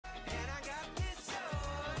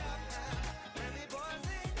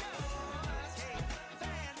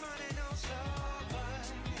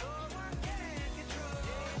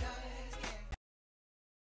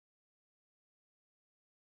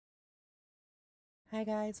Hi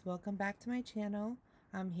guys, welcome back to my channel.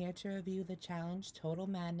 I'm here to review the challenge Total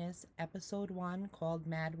Madness episode 1 called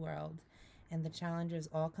Mad World. And the challengers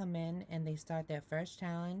all come in and they start their first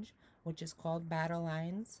challenge, which is called Battle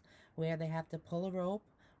Lines, where they have to pull a rope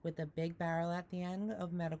with a big barrel at the end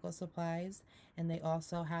of medical supplies, and they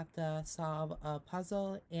also have to solve a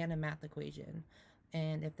puzzle and a math equation.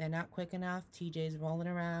 And if they're not quick enough, TJ's rolling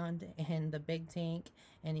around in the big tank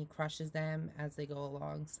and he crushes them as they go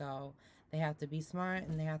along. So they have to be smart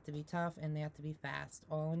and they have to be tough and they have to be fast,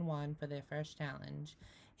 all in one for their first challenge.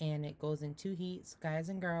 And it goes in 2 heats, guys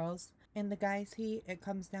and girls. In the guys heat, it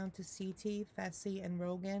comes down to CT, Fessy, and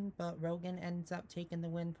Rogan, but Rogan ends up taking the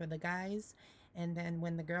win for the guys. And then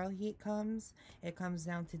when the girl heat comes, it comes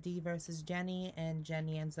down to D versus Jenny, and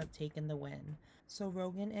Jenny ends up taking the win. So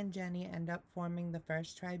Rogan and Jenny end up forming the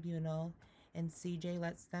first tribunal, and CJ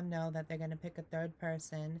lets them know that they're going to pick a third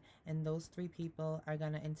person, and those 3 people are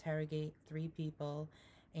going to interrogate 3 people,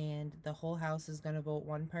 and the whole house is going to vote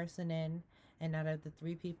 1 person in, and out of the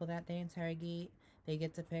 3 people that they interrogate, they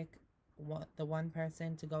get to pick the 1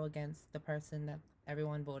 person to go against the person that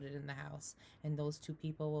everyone voted in the house, and those 2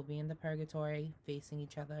 people will be in the purgatory facing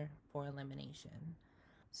each other for elimination.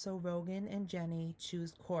 So Rogan and Jenny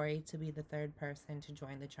choose Corey to be the third person to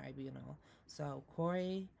join the tribunal. So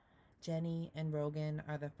Corey, Jenny, and Rogan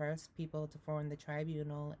are the first people to form the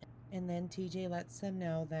tribunal. And then TJ lets them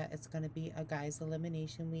know that it's going to be a guys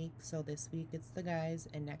elimination week. So this week it's the guys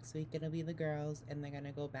and next week it'll be the girls, and they're going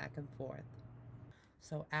to go back and forth.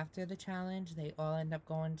 So after the challenge, they all end up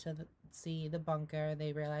going to see the bunker.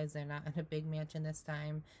 They realize they're not in a big mansion this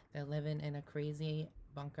time. They're living in a crazy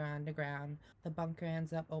bunker underground. The bunker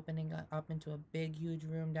ends up opening up into a big, huge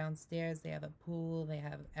room downstairs. They have a pool. They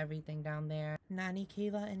have everything down there. Nany,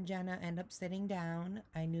 Kayla, and Jenna end up sitting down.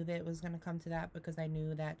 I knew that it was going to come to that because I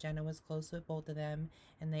knew that Jenna was close with both of them.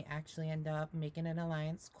 And they actually end up making an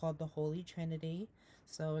alliance called the Holy Trinity.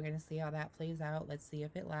 So we're going to see how that plays out. Let's see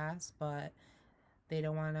if it lasts. But they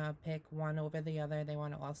don't want to pick one over the other. They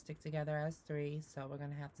want to all stick together as 3. So we're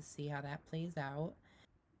going to have to see how that plays out.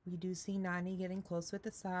 We do see Nany getting close with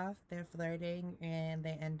Asaf. They're flirting and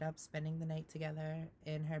they end up spending the night together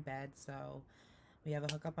in her bed. So we have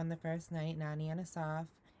a hookup on the first night, Nany and Asaf.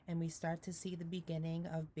 And we start to see the beginning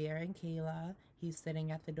of Bear and Kayla. He's sitting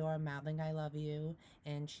at the door mouthing I love you.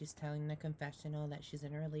 And she's telling the confessional that she's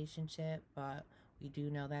in a relationship. But we do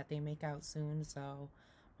know that they make out soon. So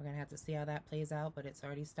we're going to have to see how that plays out. But it's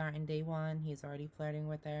already starting day 1. He's already flirting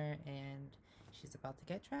with her. And she's about to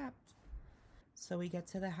get trapped. So we get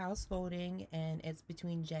to the house voting, and it's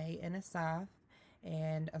between Jay and Asaf,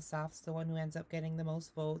 and Asaf's the one who ends up getting the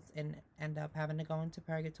most votes and end up having to go into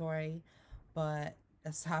purgatory, but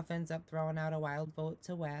Asaf ends up throwing out a wild vote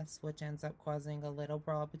to Wes, which ends up causing a little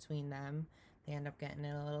brawl between them. They end up getting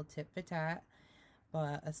in a little tit for tat,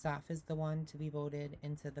 but Asaf is the one to be voted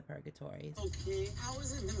into the purgatory. Okay, how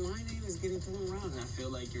is it that my name is getting thrown around? I feel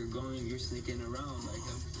like you're sneaking around like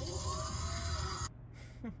a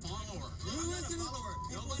follower. You listen, follower.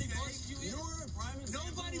 Nobody votes you. You're a prime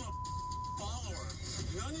example. Nobody follower.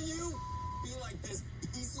 None of you be like this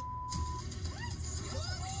piece of.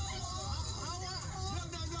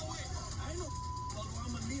 No, wait. I ain't no follower.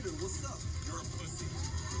 I'm a leader. What's up? You're a pussy.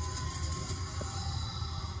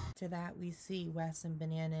 To that, we see Wes and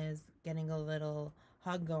Bananas getting a little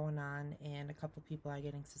hug going on, and a couple people are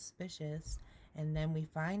getting suspicious. And then we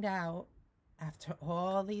find out, after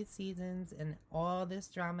all these seasons and all this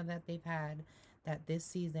drama that they've had, that this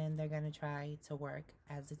season they're going to try to work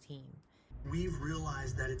as a team. We've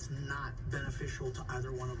realized that it's not beneficial to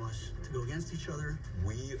either one of us to go against each other.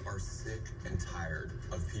 We are sick and tired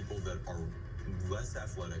of people that are less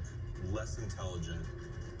athletic, less intelligent,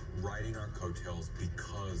 riding our coattails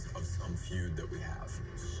because of some feud that we have.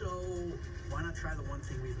 So why not try the one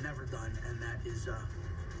thing we've never done, and that is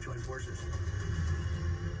join forces.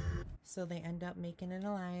 So they end up making an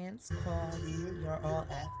alliance called You're All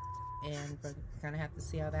Effed, and we're gonna have to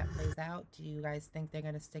see how that plays out. Do you guys think they're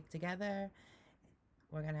gonna stick together?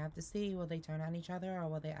 We're gonna have to see. Will they turn on each other, or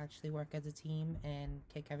will they actually work as a team and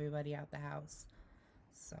kick everybody out the house?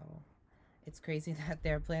 So it's crazy that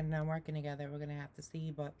they're planning on working together. We're gonna have to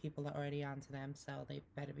see, but people are already onto them, so they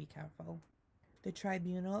better be careful. The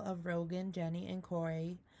tribunal of Rogan, Jenny, and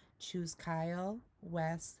Corey choose Kyle,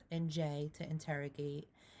 Wes, and Jay to interrogate.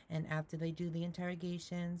 And after they do the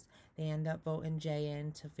interrogations, they end up voting Jay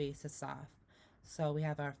in to face Asaf. So we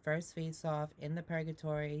have our first face-off in the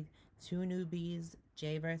purgatory, 2 newbies,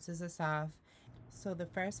 Jay versus Asaf. So the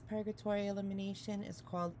first purgatory elimination is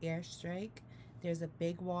called Airstrike. There's a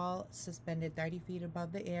big wall suspended 30 feet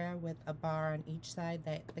above the air with a bar on each side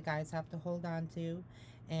that the guys have to hold on to.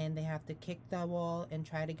 and they have to kick the wall and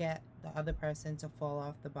try to get the other person to fall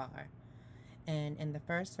off the bar. And in the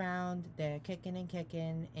first round, they're kicking and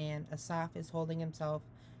kicking, and Asaf is holding himself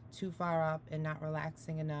too far up and not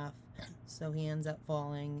relaxing enough, so he ends up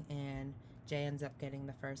falling, and Jay ends up getting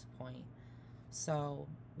the first point. So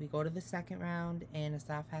we go to the second round, and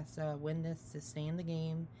Asaf has to win this to stay in the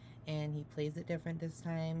game, and he plays it different this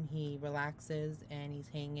time. He relaxes, and he's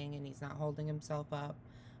hanging, and he's not holding himself up,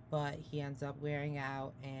 but he ends up wearing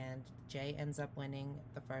out, and Jay ends up winning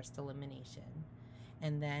the first elimination.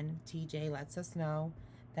 And then TJ lets us know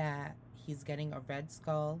that he's getting a red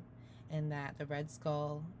skull, and that the red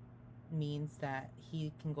skull means that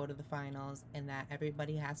he can go to the finals, and that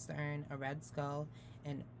everybody has to earn a red skull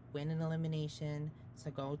and win an elimination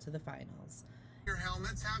to go to the finals. Your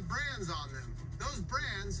helmets have brands on them. Those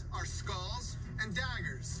brands are skulls and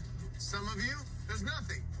daggers. Some of you, there's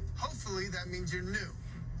nothing. Hopefully that means you're new.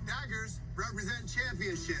 Daggers represent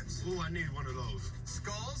championships. Ooh, I need one of those.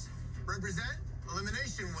 Skulls represent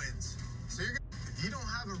elimination wins. So if you don't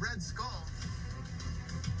have a red skull,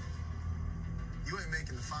 you ain't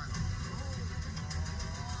making the final.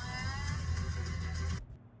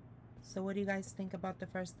 So what do you guys think about the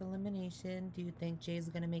first elimination? Do you think Jay's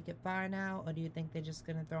going to make it far now, or do you think they're just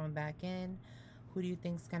going to throw him back in? Who do you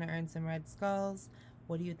think's going to earn some red skulls?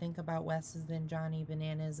 What do you think about Wes's and Johnny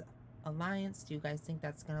Bananas alliance? Do you guys think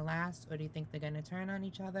that's going to last, or do you think they're going to turn on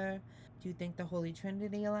each other? Do you think the Holy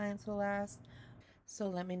Trinity alliance will last? So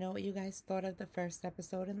let me know what you guys thought of the first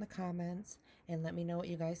episode in the comments, and let me know what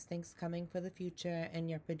you guys think's coming for the future and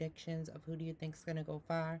your predictions of who do you think's going to go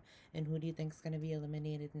far and who do you think's going to be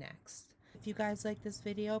eliminated next. If you guys like this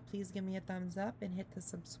video, please give me a thumbs up and hit the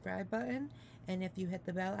subscribe button. And if you hit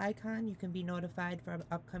the bell icon, you can be notified for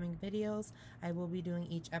upcoming videos. I will be doing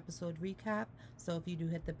each episode recap, so if you do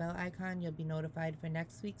hit the bell icon, you'll be notified for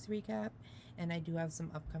next week's recap. And I do have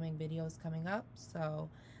some upcoming videos coming up, so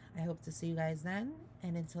I hope to see you guys then.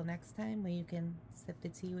 And until next time, where you can sip the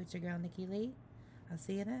tea with your girl Nikki Lee, I'll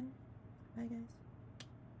see you then. Bye guys.